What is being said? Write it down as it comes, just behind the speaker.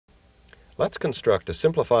Let's construct a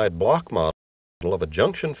simplified block model of a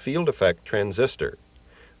junction field effect transistor.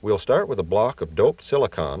 We'll start with a block of doped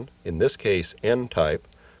silicon, in this case N-type,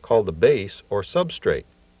 called the base or substrate.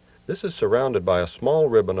 This is surrounded by a small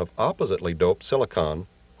ribbon of oppositely doped silicon,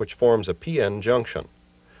 which forms a p-n junction.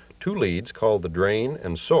 Two leads, called the drain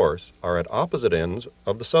and source, are at opposite ends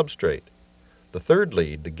of the substrate. The third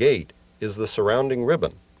lead, the gate, is the surrounding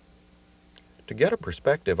ribbon. To get a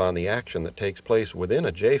perspective on the action that takes place within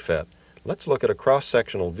a J-FET, let's look at a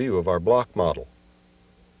cross-sectional view of our block model.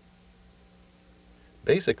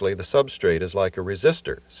 Basically, the substrate is like a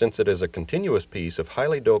resistor, since it is a continuous piece of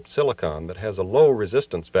highly doped silicon that has a low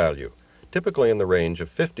resistance value, typically in the range of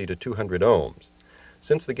 50 to 200 ohms.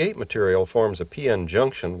 Since the gate material forms a p-n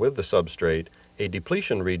junction with the substrate, a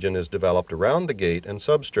depletion region is developed around the gate and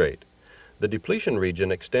substrate. The depletion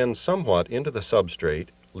region extends somewhat into the substrate,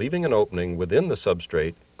 leaving an opening within the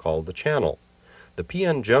substrate called the channel. The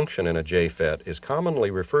p-n junction in a J-FET is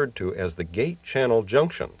commonly referred to as the gate-channel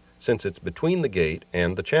junction, since it's between the gate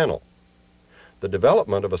and the channel. The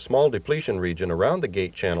development of a small depletion region around the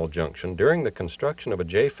gate-channel junction during the construction of a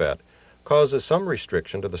J-FET causes some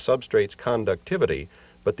restriction to the substrate's conductivity,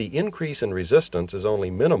 but the increase in resistance is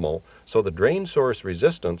only minimal, so the drain source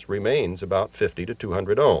resistance remains about 50 to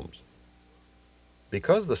 200 ohms.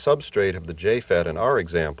 Because the substrate of the J-FET in our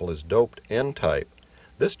example is doped N-type,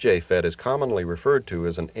 this J-FET is commonly referred to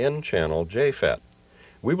as an N-channel J-FET.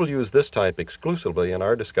 We will use this type exclusively in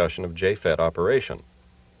our discussion of J-FET operation.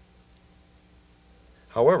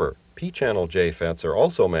 However, P-channel J-FETs are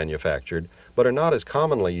also manufactured, but are not as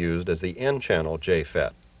commonly used as the N-channel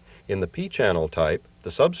J-FET. In the P-channel type,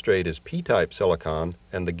 the substrate is P-type silicon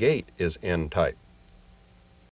and the gate is N-type.